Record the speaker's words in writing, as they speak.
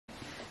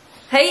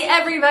Hey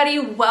everybody,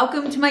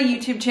 welcome to my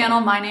YouTube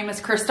channel. My name is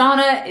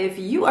Crys'Dawna. If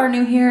you are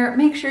new here,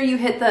 make sure you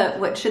hit the,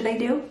 what should they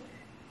do?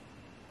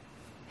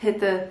 Hit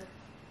the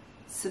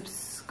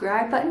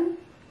subscribe button?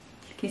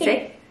 Can you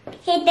say?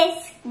 Hit the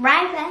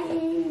subscribe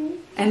button.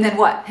 And then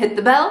what? Hit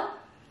the bell?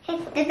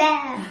 Hit the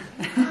bell.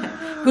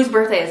 Whose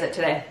birthday is it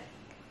today?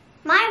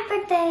 My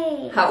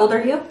birthday. How old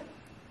are you?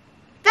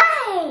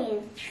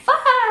 5.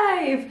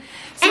 5!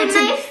 So and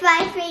I'm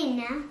 5 right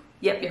now.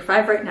 Yep, you're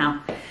 5 right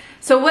now.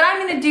 So what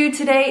I'm going to do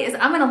today is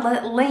I'm going to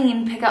let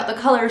Lane pick out the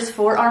colors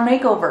for our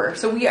makeover.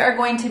 So we are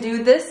going to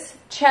do this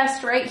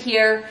chest right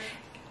here.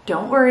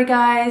 Don't worry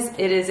guys,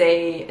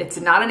 it's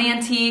not an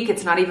antique,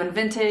 it's not even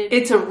vintage.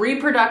 It's a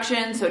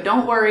reproduction, so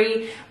don't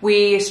worry.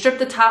 We stripped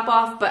the top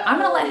off, but I'm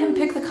going to let him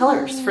pick the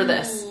colors for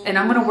this and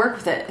I'm going to work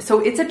with it.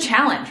 So it's a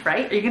challenge,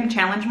 right? Are you going to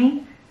challenge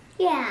me?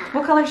 Yeah.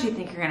 What colors do you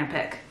think you're going to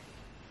pick?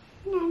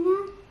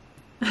 No.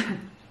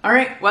 All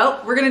right,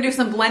 well, we're gonna do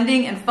some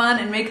blending and fun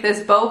and make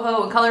this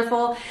boho and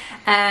colorful.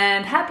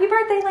 And happy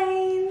birthday,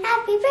 Lane.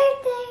 Happy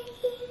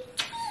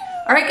birthday.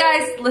 All right,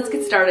 guys, let's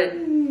get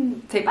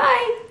started. Say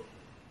bye.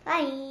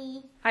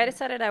 Bye. I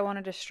decided I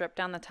wanted to strip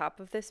down the top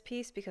of this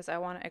piece because I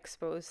want to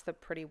expose the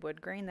pretty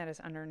wood grain that is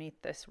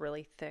underneath this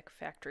really thick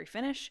factory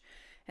finish.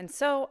 And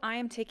so I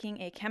am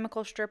taking a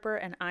chemical stripper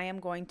and I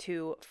am going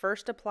to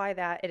first apply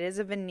that. It is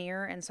a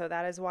veneer, and so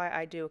that is why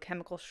I do a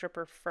chemical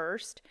stripper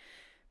first,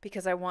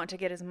 because I want to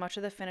get as much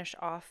of the finish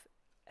off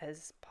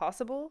as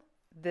possible.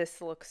 This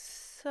looks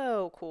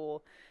so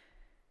cool.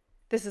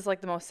 This is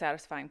like the most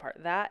satisfying part.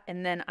 That,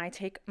 and then I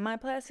take my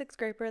plastic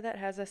scraper that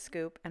has a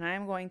scoop and I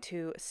am going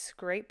to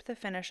scrape the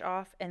finish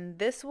off, and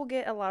this will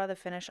get a lot of the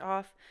finish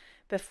off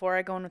before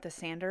I go in with the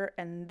sander,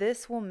 and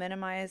this will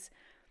minimize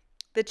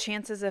the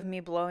chances of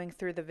me blowing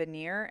through the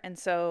veneer. And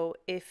so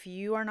if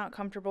you are not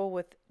comfortable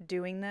with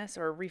doing this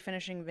or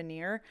refinishing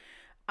veneer,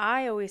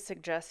 I always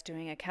suggest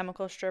doing a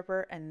chemical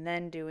stripper and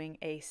then doing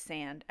a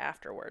sand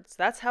afterwards.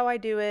 That's how I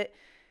do it.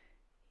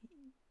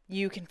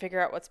 You can figure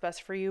out what's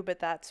best for you, but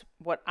that's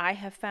what I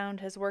have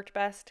found has worked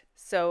best.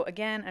 So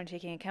again, I'm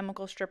taking a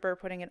chemical stripper,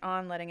 putting it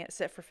on, letting it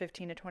sit for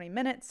 15 to 20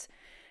 minutes.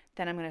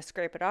 Then I'm going to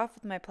scrape it off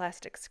with my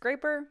plastic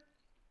scraper.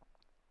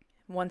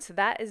 Once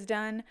that is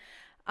done,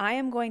 I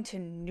am going to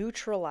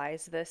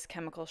neutralize this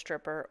chemical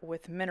stripper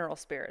with mineral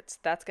spirits.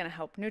 That's going to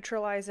help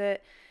neutralize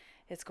it.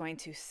 It's going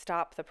to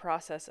stop the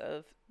process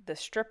of the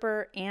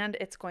stripper, and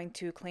it's going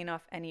to clean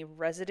off any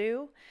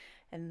residue.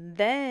 And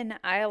then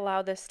I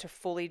allow this to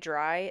fully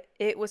dry.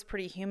 It was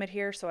pretty humid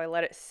here, so I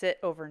let it sit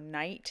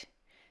overnight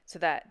so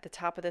that the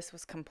top of this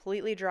was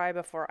completely dry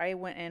before I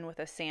went in with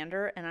a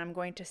sander. And I'm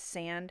going to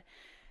sand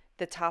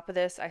the top of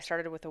this. I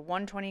started with a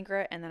 120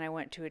 grit and then I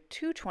went to a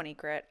 220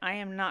 grit. I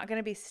am not going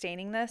to be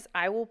staining this.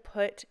 I will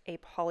put a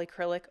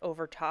polyacrylic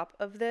over top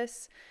of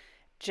this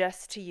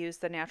just to use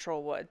the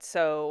natural wood.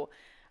 So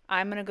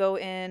I'm going to go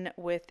in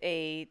with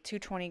a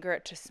 220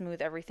 grit to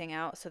smooth everything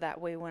out, so that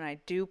way when I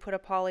do put a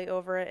poly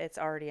over it, it's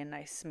already a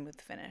nice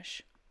smooth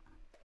finish.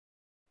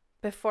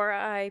 Before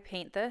I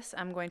paint this,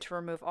 I'm going to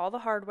remove all the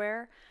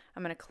hardware.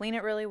 I'm going to clean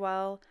it really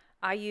well.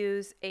 I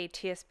use a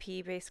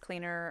TSP base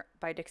cleaner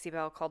by Dixie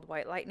Belle called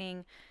White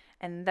Lightning.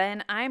 And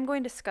then I'm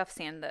going to scuff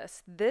sand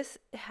this. This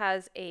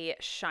has a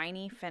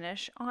shiny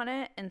finish on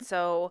it, and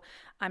so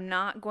I'm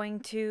not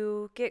going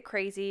to get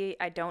crazy.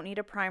 I don't need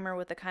a primer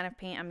with the kind of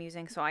paint I'm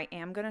using, so I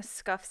am going to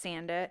scuff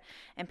sand it.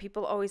 And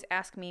people always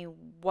ask me,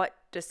 what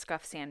does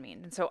scuff sand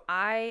mean? And so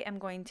I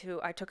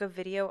took a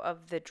video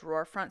of the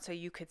drawer front so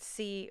you could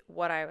see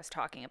what I was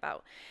talking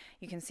about.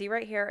 You can see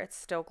right here, it's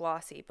still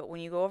glossy, but when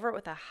you go over it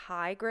with a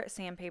high grit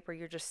sandpaper,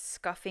 you're just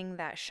scuffing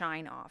that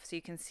shine off. So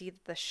you can see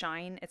that the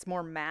shine, it's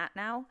more matte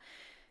now.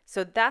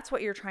 So that's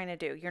what you're trying to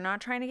do. You're not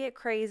trying to get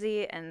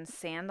crazy and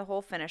sand the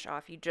whole finish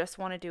off. You just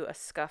want to do a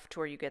scuff to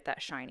where you get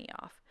that shiny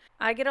off.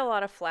 I get a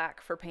lot of flack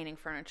for painting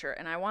furniture,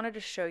 and I wanted to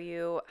show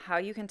you how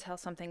you can tell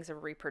something's a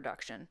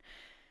reproduction.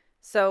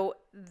 So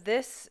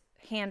this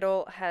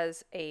handle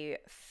has a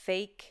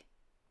fake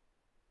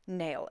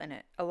nail in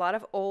it. A lot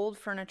of old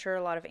furniture,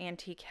 a lot of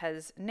antique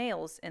has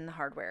nails in the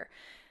hardware.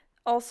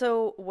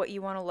 Also, what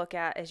you want to look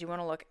at is you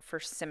want to look for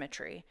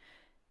symmetry.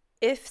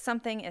 If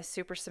something is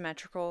super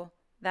symmetrical,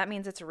 that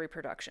means it's a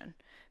reproduction.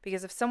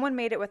 Because if someone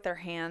made it with their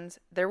hands,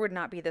 there would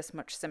not be this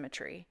much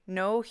symmetry.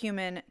 No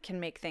human can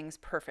make things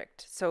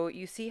perfect. So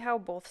you see how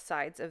both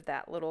sides of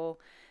that little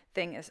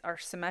thing are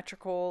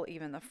symmetrical,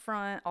 even the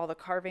front, all the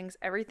carvings,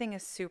 everything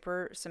is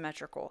super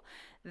symmetrical.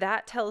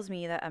 That tells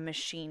me that a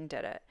machine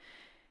did it.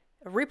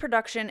 A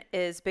reproduction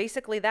is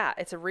basically that.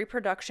 It's a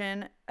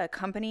reproduction. A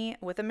company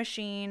with a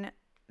machine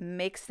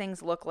makes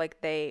things look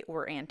like they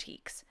were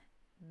antiques.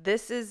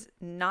 This is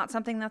not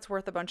something that's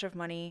worth a bunch of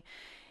money.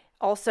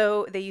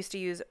 Also, they used to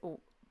use a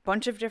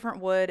bunch of different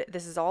wood.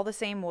 This is all the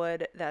same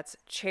wood. That's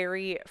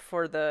cherry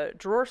for the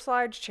drawer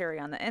slides, cherry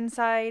on the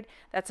inside.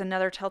 That's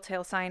another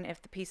telltale sign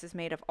if the piece is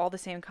made of all the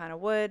same kind of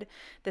wood.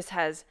 This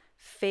has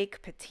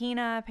fake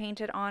patina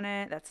painted on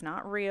it. That's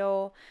not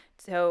real.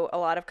 So a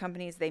lot of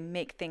companies, they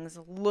make things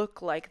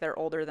look like they're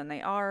older than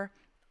they are.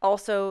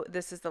 Also,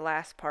 this is the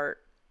last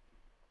part.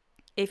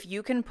 If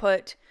you can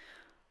put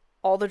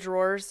all the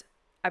drawers,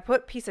 I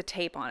put a piece of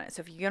tape on it.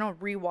 So if you're going to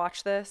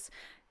rewatch this,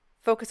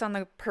 focus on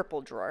the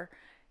purple drawer.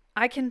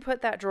 I can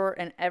put that drawer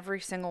in every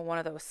single one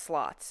of those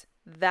slots.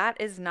 That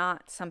is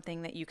not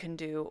something that you can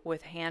do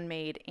with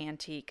handmade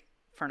antique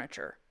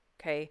furniture.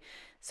 Okay.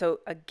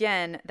 So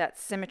again,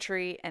 that's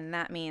symmetry, and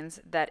that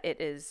means that it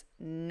is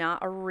not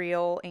a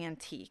real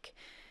antique.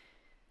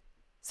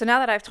 So now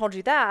that I've told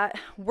you that,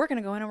 we're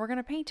going to go in and we're going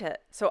to paint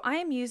it. So I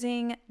am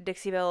using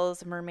Dixie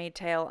Belle's Mermaid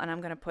Tail, and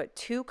I'm going to put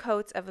 2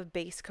 coats of a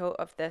base coat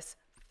of this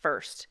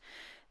first.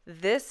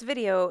 This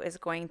video is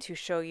going to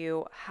show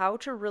you how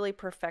to really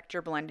perfect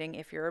your blending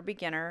if you're a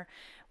beginner,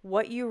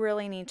 what you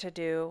really need to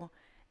do,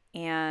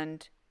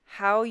 and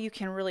how you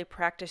can really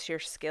practice your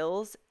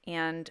skills,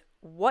 and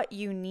what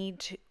you need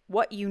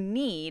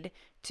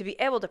to be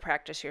able to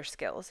practice your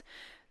skills.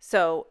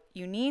 So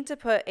you need to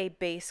put a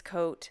base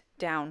coat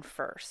down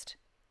first.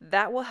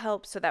 That will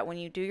help so that when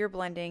you do your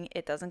blending,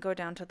 it doesn't go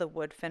down to the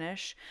wood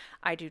finish.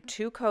 I do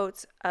 2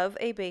 coats of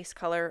a base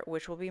color,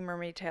 which will be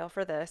Mermaid Tail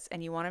for this,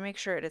 and you want to make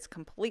sure it is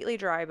completely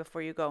dry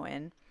before you go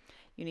in.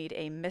 You need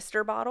a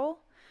mister bottle.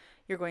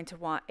 You're going to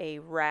want a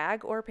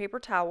rag or paper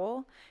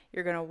towel.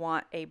 You're going to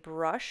want a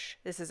brush.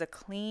 This is a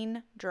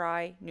clean,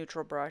 dry,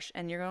 neutral brush,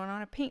 and you're going to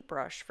want a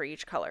paintbrush for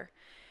each color.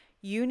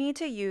 You need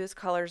to use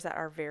colors that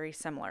are very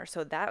similar.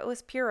 So that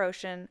was Pure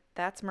Ocean,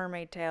 that's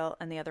Mermaid Tail,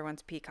 and the other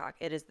one's Peacock.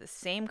 It is the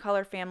same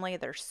color family.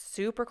 They're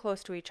super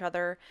close to each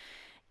other.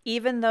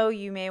 Even though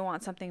you may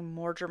want something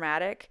more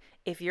dramatic,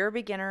 if you're a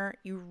beginner,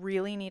 you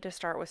really need to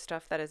start with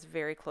stuff that is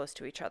very close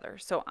to each other.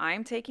 So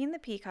I'm taking the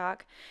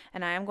Peacock,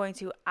 and I am going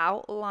to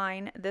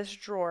outline this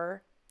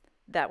drawer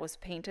that was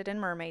painted in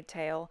Mermaid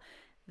Tail.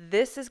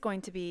 This is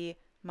going to be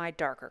my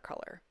darker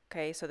color.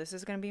 Okay, so this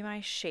is going to be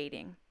my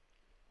shading.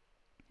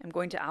 I'm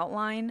going to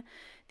outline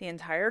the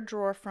entire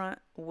drawer front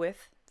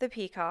with the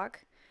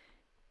Peacock,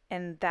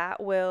 and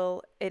that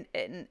will,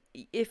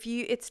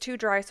 it's too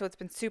dry, so it's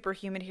been super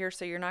humid here,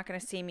 so you're not going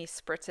to see me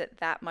spritz it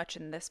that much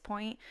in this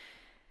point.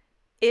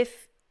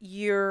 If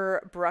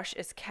your brush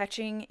is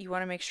catching, you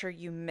want to make sure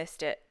you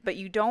mist it, but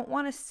you don't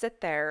want to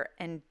sit there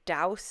and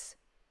douse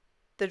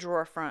the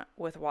drawer front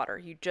with water.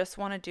 You just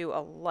want to do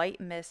a light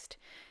mist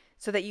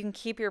so that you can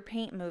keep your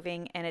paint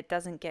moving and it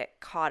doesn't get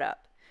caught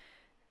up.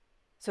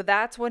 So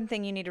that's one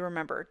thing you need to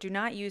remember. Do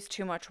not use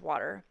too much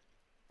water.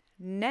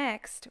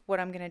 Next, what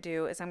I'm going to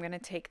do is I'm going to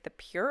take the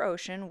Pure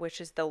Ocean, which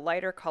is the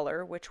lighter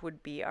color, which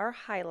would be our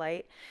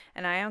highlight,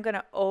 and I am going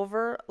to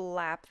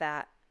overlap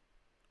that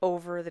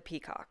over the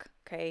Peacock.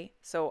 Okay,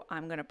 so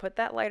I'm going to put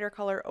that lighter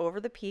color over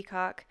the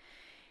Peacock,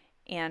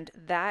 and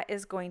that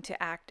is going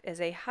to act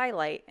as a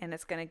highlight, and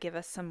it's going to give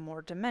us some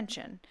more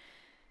dimension.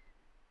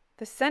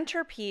 The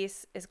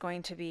centerpiece is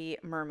going to be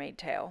Mermaid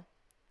Tail.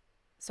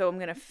 So I'm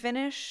going to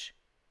finish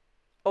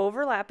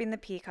overlapping the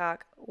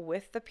Peacock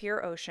with the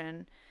Pure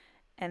Ocean,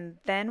 and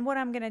then what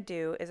I'm going to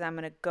do is I'm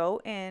going to go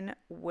in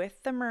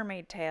with the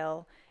Mermaid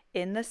Tail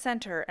in the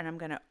center, and I'm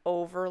going to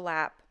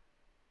overlap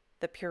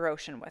the Pure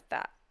Ocean with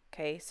that.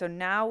 Okay, so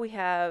now we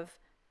have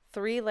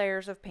 3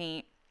 layers of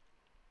paint.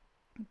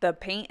 The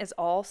paint is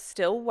all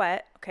still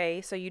wet, okay,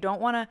 so you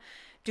don't want to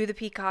do the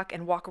Peacock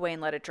and walk away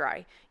and let it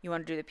dry. You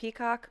want to do the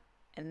Peacock,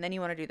 and then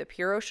you want to do the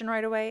Pure Ocean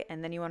right away,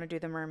 and then you want to do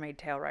the Mermaid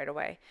Tail right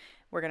away.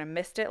 We're going to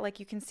mist it like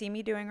you can see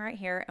me doing right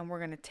here, and we're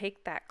going to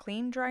take that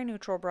clean, dry,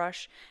 neutral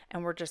brush,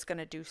 and we're just going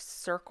to do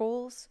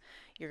circles.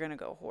 You're going to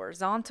go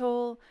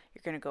horizontal,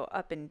 you're going to go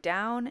up and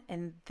down,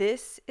 and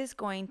this is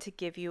going to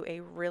give you a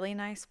really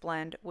nice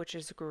blend, which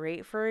is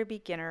great for a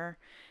beginner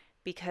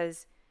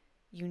because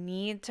you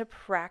need to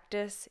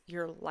practice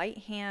your light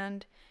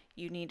hand,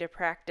 you need to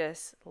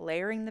practice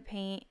layering the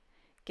paint,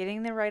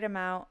 getting the right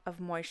amount of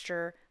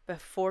moisture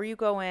before you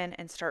go in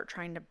and start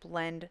trying to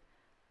blend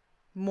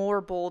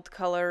more bold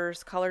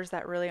colors, colors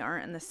that really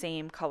aren't in the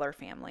same color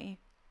family.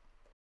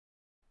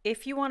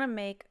 If you want to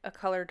make a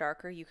color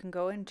darker, you can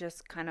go and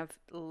just kind of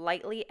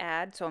lightly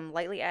add. So I'm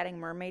lightly adding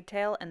Mermaid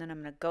Tail, and then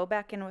I'm going to go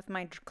back in with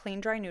my clean,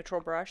 dry,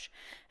 neutral brush,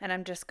 and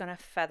I'm just going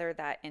to feather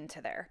that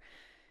into there.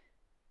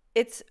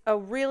 It's a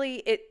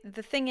really,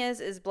 the thing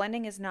is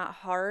blending is not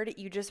hard.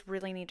 You just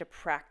really need to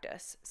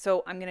practice.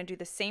 So I'm going to do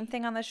the same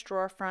thing on this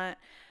drawer front.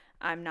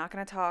 I'm not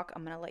going to talk.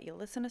 I'm going to let you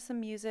listen to some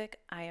music.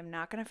 I am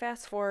not going to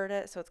fast forward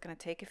it, so it's going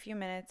to take a few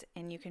minutes,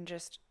 and you can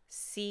just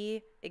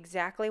see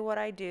exactly what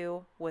I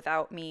do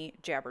without me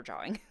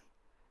jabber-jawing.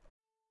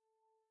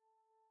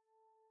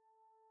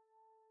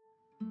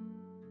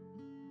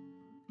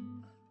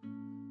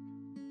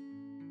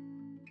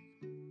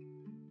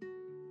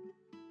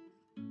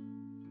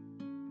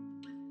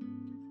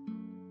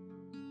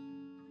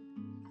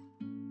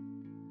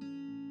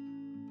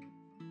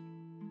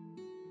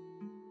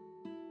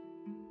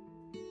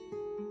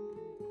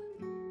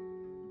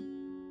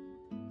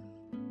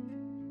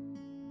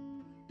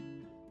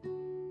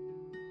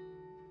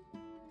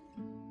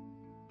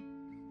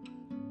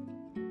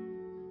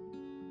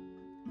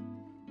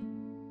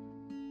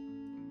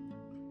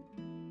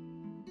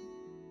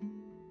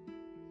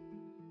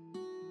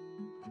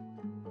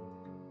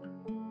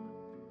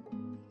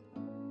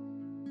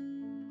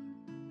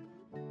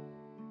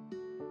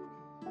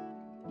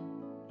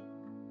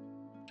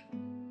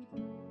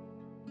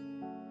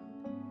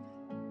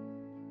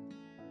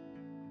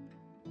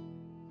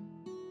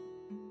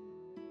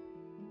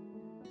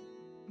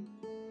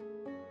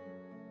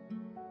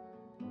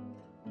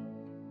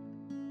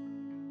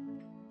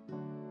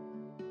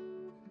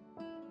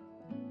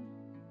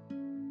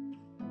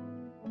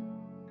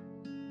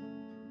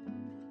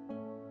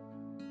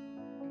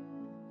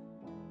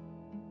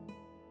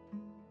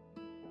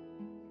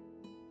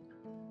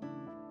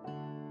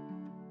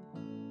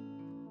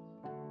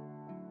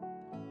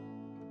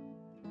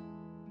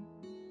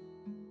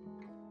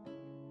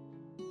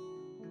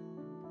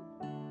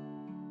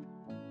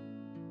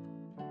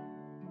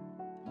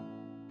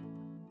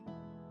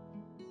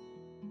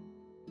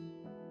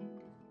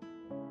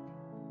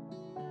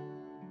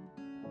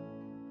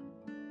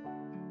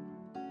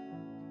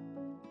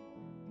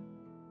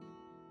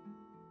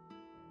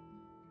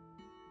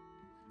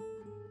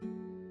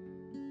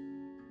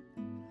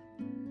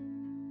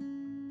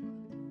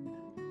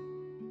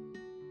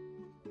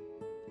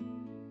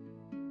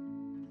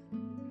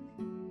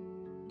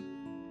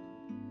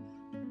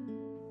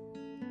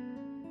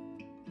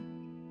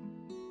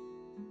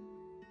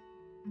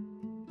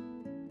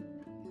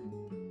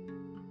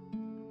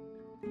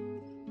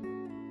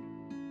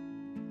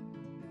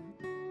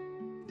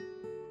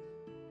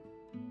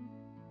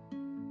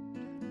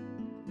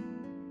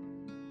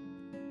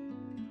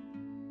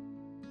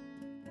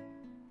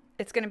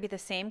 It's going to be the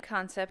same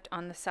concept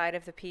on the side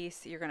of the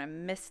piece. You're going to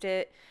mist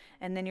it,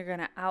 and then you're going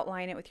to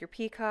outline it with your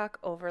Peacock,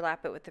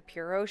 overlap it with the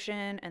Pure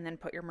Ocean, and then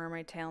put your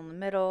mermaid tail in the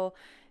middle.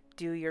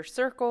 Do your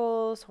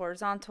circles,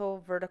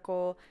 horizontal,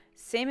 vertical,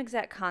 same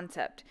exact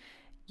concept.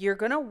 You're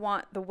going to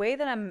want, the way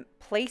that I'm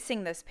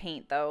placing this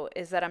paint though,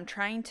 is that I'm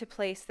trying to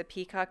place the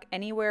Peacock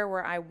anywhere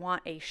where I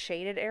want a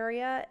shaded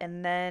area,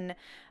 and then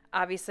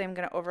obviously I'm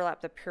going to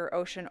overlap the Pure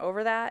Ocean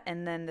over that,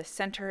 and then the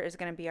center is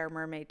going to be our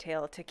mermaid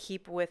tail to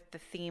keep with the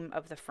theme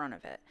of the front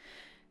of it.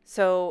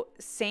 So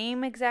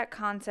same exact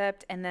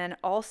concept, and then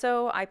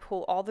also I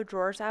pull all the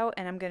drawers out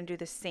and I'm going to do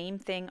the same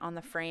thing on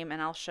the frame,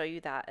 and I'll show you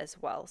that as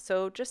well.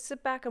 So just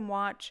sit back and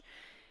watch,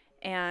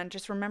 and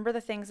just remember the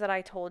things that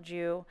I told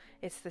you.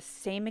 It's the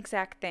same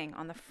exact thing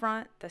on the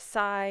front, the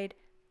side,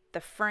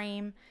 the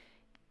frame.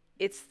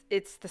 It's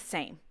the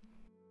same.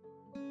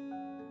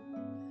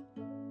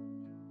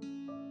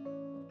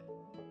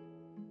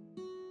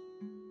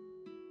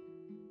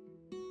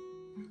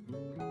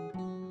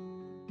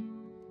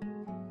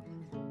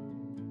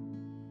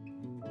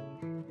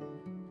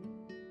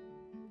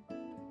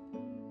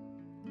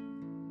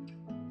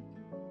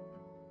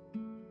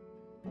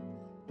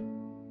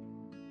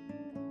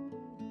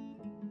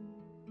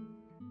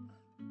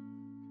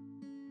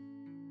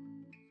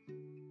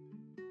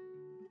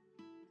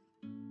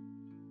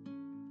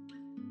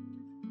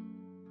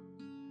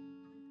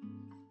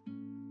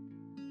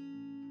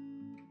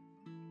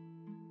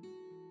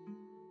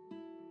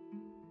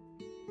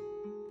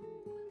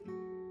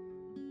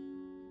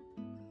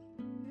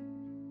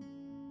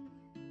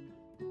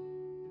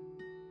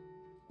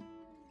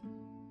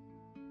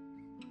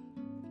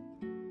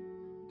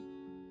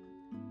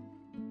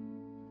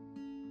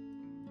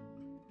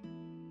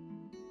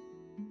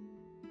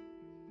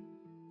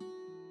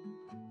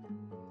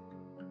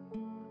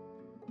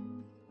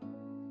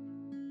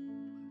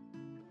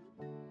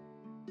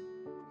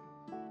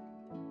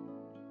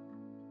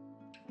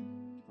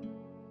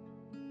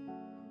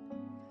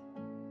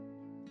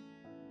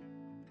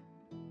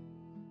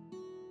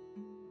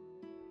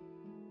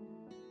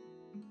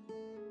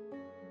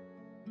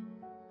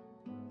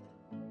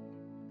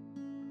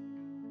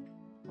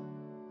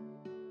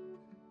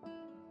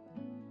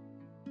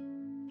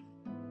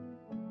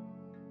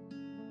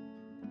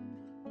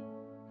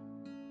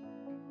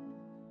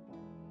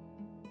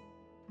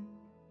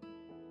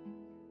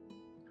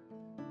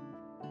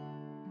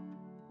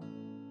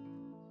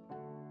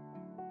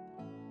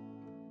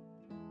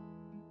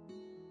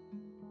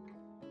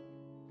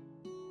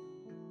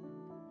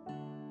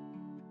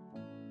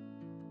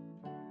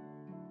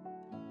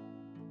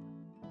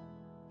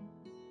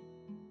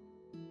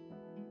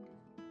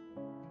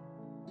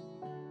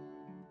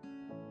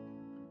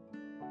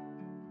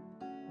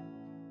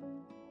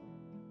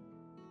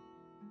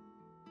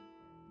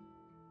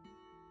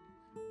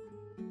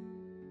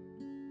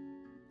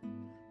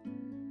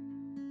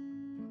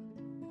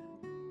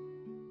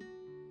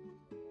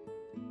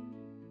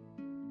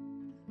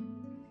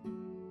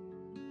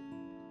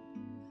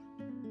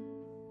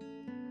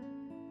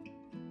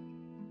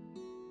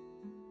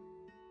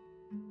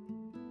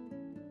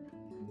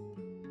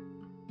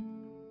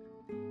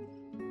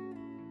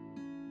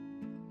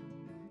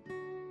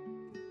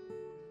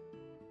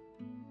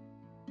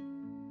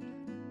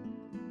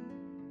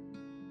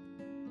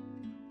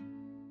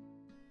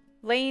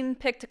 Lane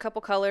picked a couple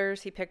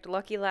colors. He picked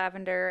Lucky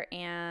Lavender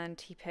and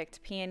he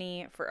picked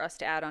Peony for us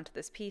to add onto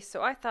this piece.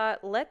 So I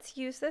thought, let's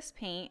use this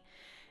paint,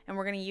 and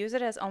we're going to use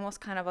it as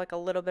almost kind of like a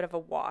little bit of a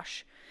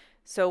wash.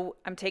 So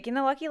I'm taking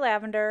the Lucky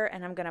Lavender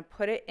and I'm going to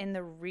put it in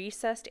the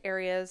recessed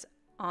areas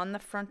on the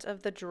front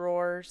of the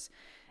drawers,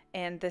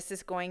 and this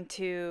is going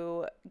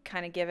to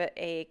kind of give it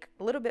a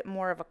little bit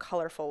more of a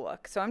colorful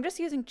look. So I'm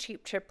just using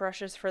cheap chip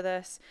brushes for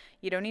this.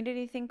 You don't need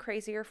anything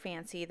crazy or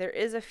fancy. There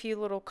is a few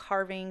little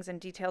carvings and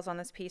details on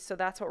this piece, so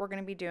that's what we're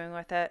going to be doing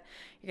with it.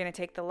 You're going to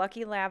take the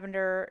Lucky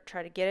Lavender,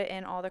 try to get it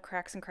in all the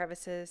cracks and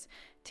crevices.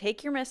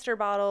 Take your mister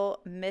bottle,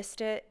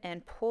 mist it,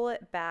 and pull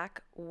it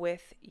back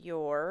with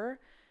your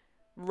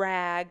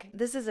rag.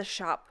 This is a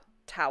shop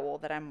towel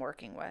that I'm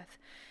working with,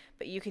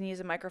 but you can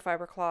use a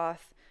microfiber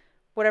cloth,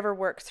 whatever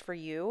works for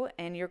you,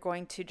 and you're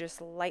going to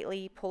just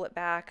lightly pull it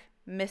back,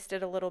 mist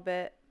it a little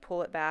bit,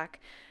 pull it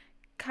back.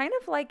 Kind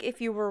of like if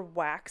you were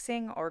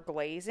waxing or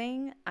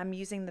glazing, I'm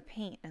using the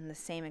paint in the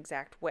same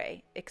exact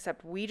way,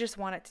 except we just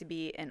want it to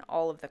be in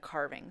all of the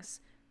carvings.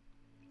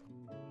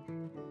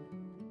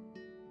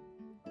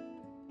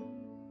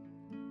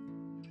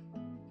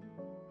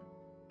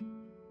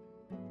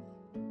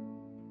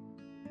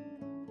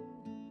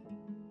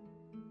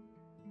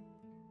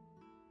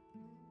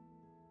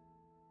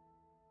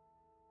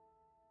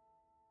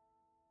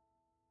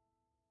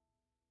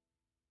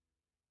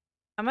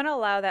 I'm going to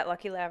allow that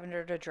Lucky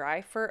Lavender to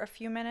dry for a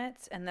few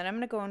minutes, and then I'm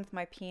going to go in with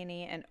my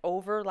Peony and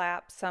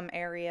overlap some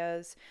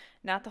areas,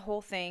 not the whole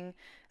thing.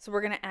 So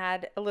we're going to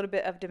add a little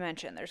bit of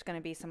dimension. There's going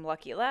to be some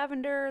Lucky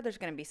Lavender, there's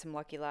going to be some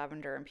Lucky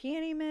Lavender and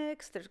Peony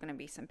mix, there's going to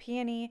be some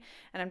Peony,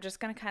 and I'm just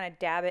going to kind of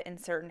dab it in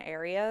certain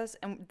areas.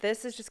 And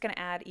this is just going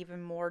to add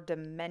even more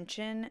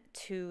dimension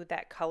to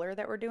that color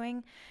that we're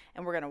doing.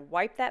 And we're going to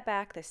wipe that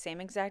back the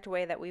same exact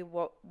way that we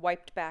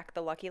wiped back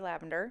the Lucky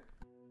Lavender.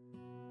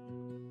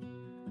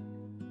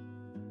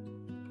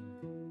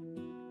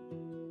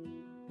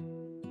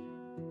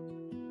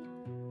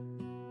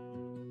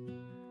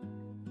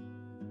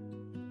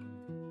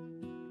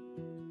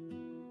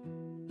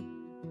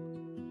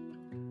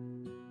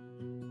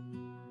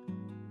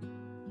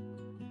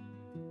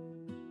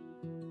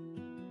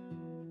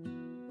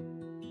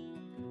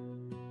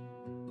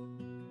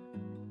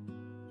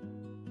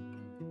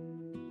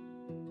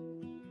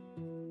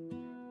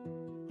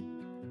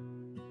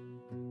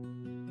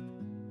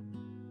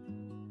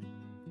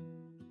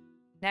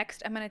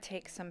 Next, I'm going to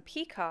take some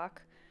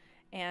Peacock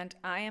and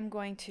I am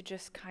going to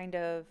just kind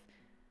of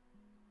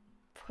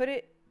put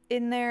it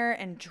in there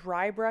and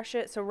dry brush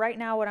it. So right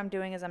now what I'm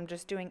doing is I'm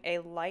just doing a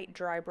light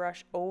dry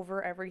brush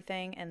over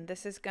everything, and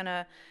this is going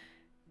to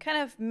kind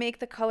of make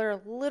the color a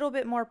little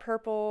bit more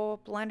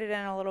purple, blend it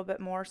in a little bit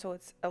more so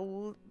it's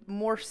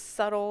more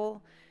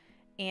subtle,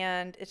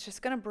 and it's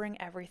just going to bring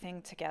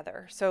everything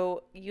together.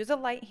 So use a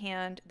light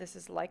hand. This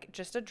is like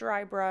just a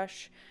dry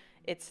brush.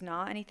 It's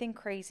not anything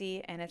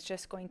crazy, and it's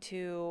just going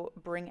to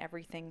bring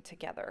everything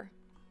together.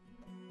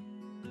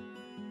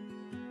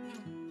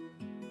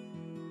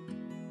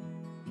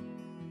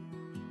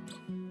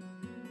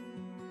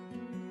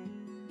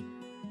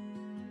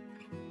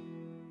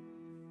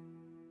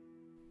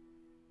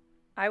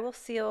 I will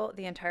seal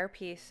the entire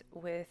piece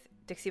with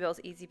Dixie Belle's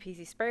Easy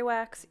Peasy Spray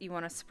Wax. You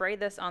want to spray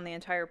this on the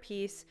entire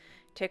piece,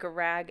 take a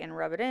rag and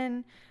rub it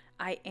in.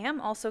 I am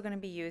also going to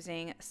be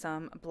using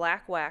some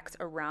black wax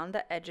around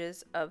the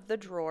edges of the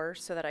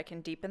drawers so that I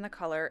can deepen the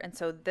color. And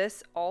so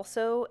this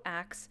also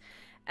acts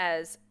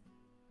as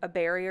a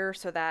barrier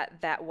so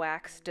that that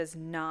wax does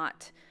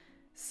not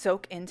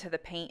soak into the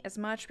paint as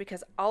much,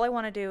 because all I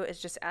want to do is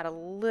just add a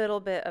little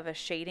bit of a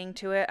shading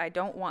to it. I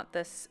don't want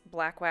this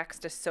black wax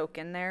to soak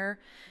in there.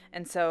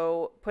 And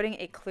so putting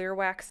a clear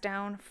wax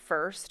down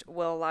first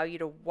will allow you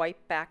to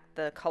wipe back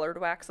the colored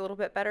wax a little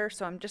bit better.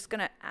 So I'm just going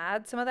to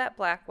add some of that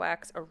black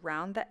wax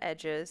around the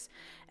edges,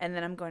 and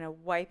then I'm going to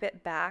wipe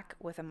it back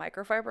with a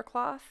microfiber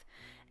cloth.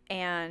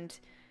 And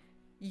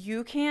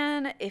you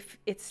can, if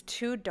it's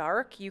too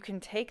dark, you can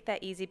take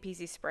that Easy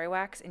Peasy Spray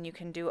Wax and you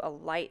can do a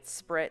light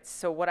spritz.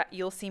 So what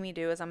you'll see me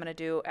do is I'm going to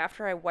do,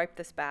 after I wipe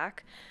this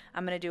back,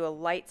 I'm going to do a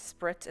light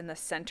spritz in the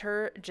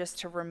center just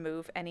to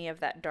remove any of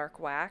that dark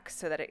wax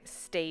so that it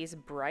stays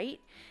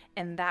bright,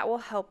 and that will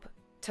help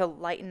to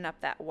lighten up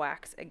that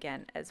wax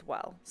again as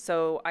well.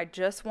 So I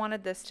just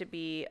wanted this to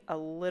be a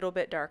little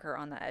bit darker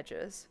on the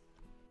edges.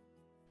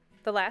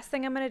 The last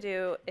thing I'm going to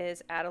do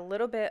is add a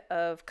little bit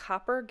of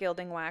copper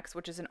gilding wax,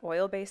 which is an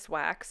oil-based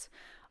wax,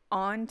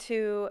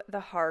 onto the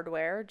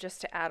hardware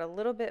just to add a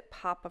little bit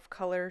pop of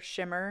color,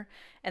 shimmer,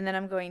 and then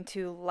I'm going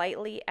to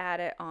lightly add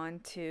it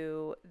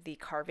onto the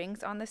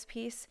carvings on this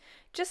piece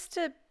just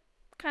to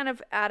kind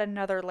of add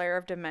another layer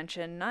of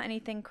dimension, not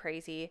anything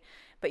crazy,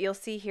 but you'll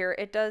see here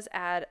it does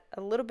add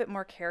a little bit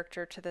more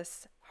character to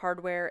this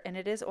hardware, and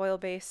it is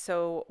oil-based,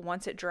 so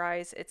once it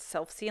dries, it's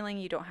self-sealing.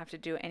 You don't have to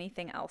do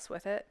anything else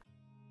with it.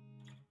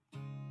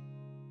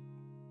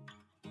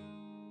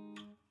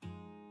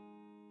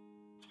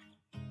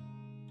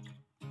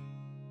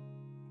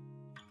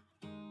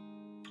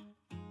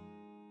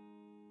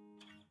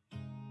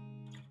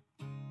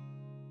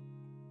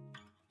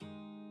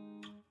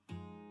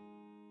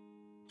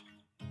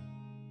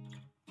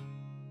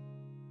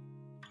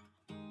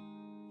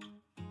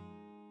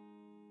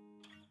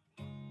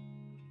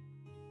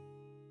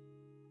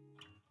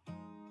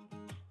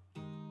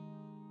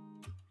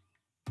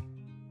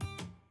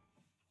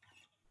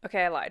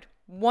 Okay, I lied.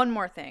 One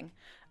more thing.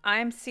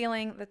 I'm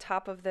sealing the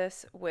top of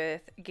this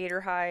with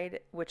Gator Hide,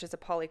 which is a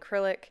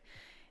polyacrylic.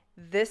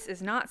 This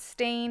is not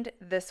stained.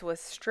 This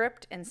was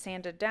stripped and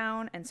sanded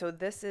down, and so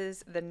this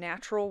is the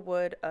natural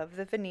wood of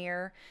the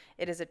veneer.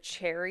 It is a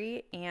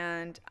cherry,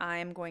 and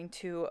I'm going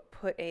to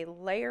put a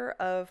layer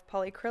of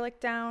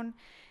polyacrylic down.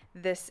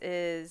 This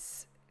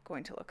is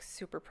going to look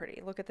super pretty.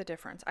 Look at the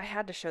difference. I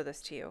had to show this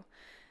to you.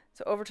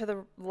 So over to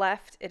the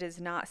left, it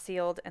is not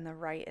sealed, and the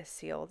right is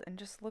sealed. And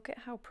just look at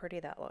how pretty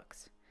that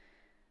looks.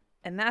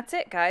 And that's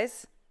it,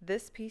 guys.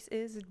 This piece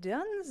is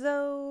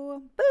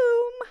donezo.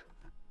 Boom!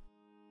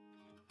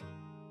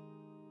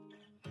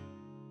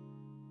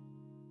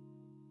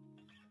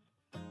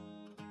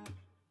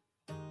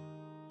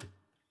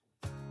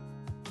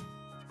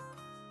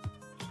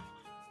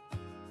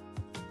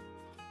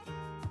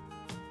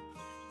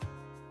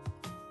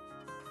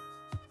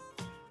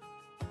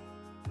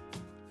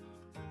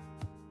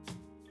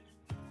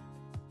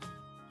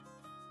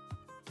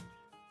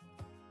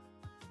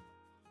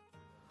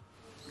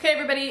 Okay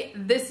everybody,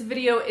 this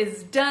video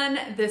is done.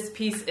 This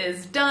piece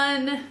is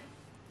done.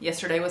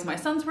 Yesterday was my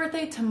son's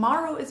birthday.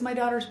 Tomorrow is my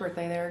daughter's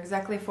birthday. They're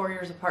exactly 4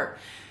 years apart.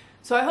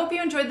 So I hope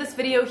you enjoyed this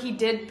video. He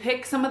did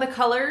pick some of the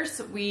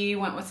colors. We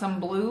went with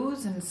some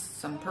blues and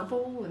some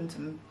purple and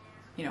some,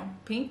 you know,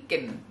 pink,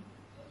 and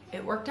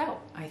it worked out,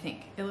 I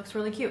think. It looks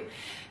really cute.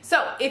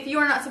 So if you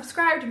are not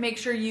subscribed, make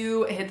sure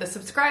you hit the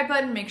subscribe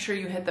button. Make sure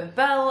you hit the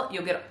bell.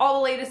 You'll get all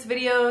the latest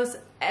videos.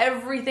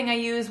 Everything I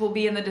use will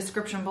be in the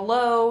description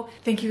below.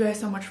 Thank you guys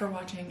so much for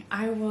watching.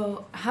 I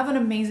will have an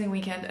amazing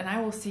weekend, and I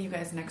will see you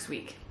guys next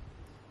week.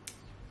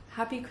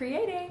 Happy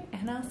creating,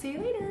 and I'll see you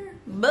later.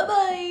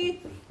 Bye-bye.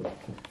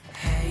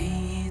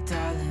 Hey,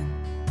 darling,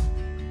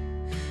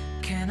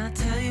 can I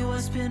tell you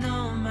what's been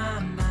on my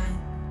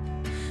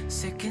mind?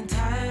 Sick and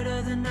tired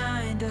of the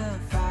 9 to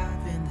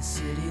 5 in the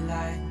city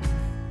life.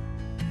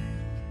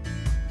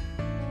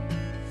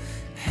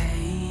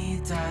 Hey,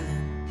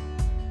 darling,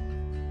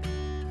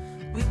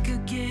 we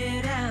could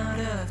get out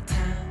of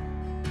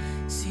town,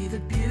 see the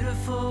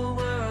beautiful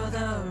world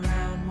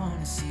around,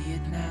 wanna see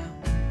it now.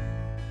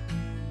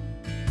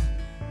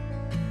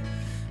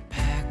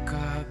 Pack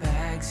our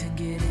bags and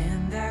get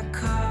in that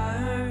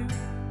car,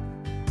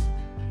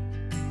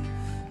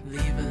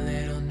 leave a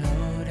little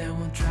note and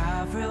we'll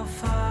drive real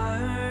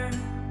far.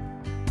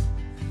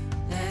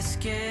 Let's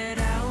get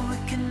out, we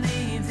can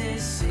leave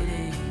this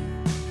city.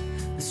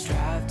 Let's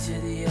drive to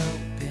the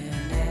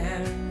open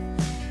air.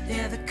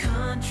 Yeah, the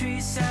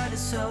countryside is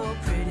so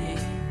pretty.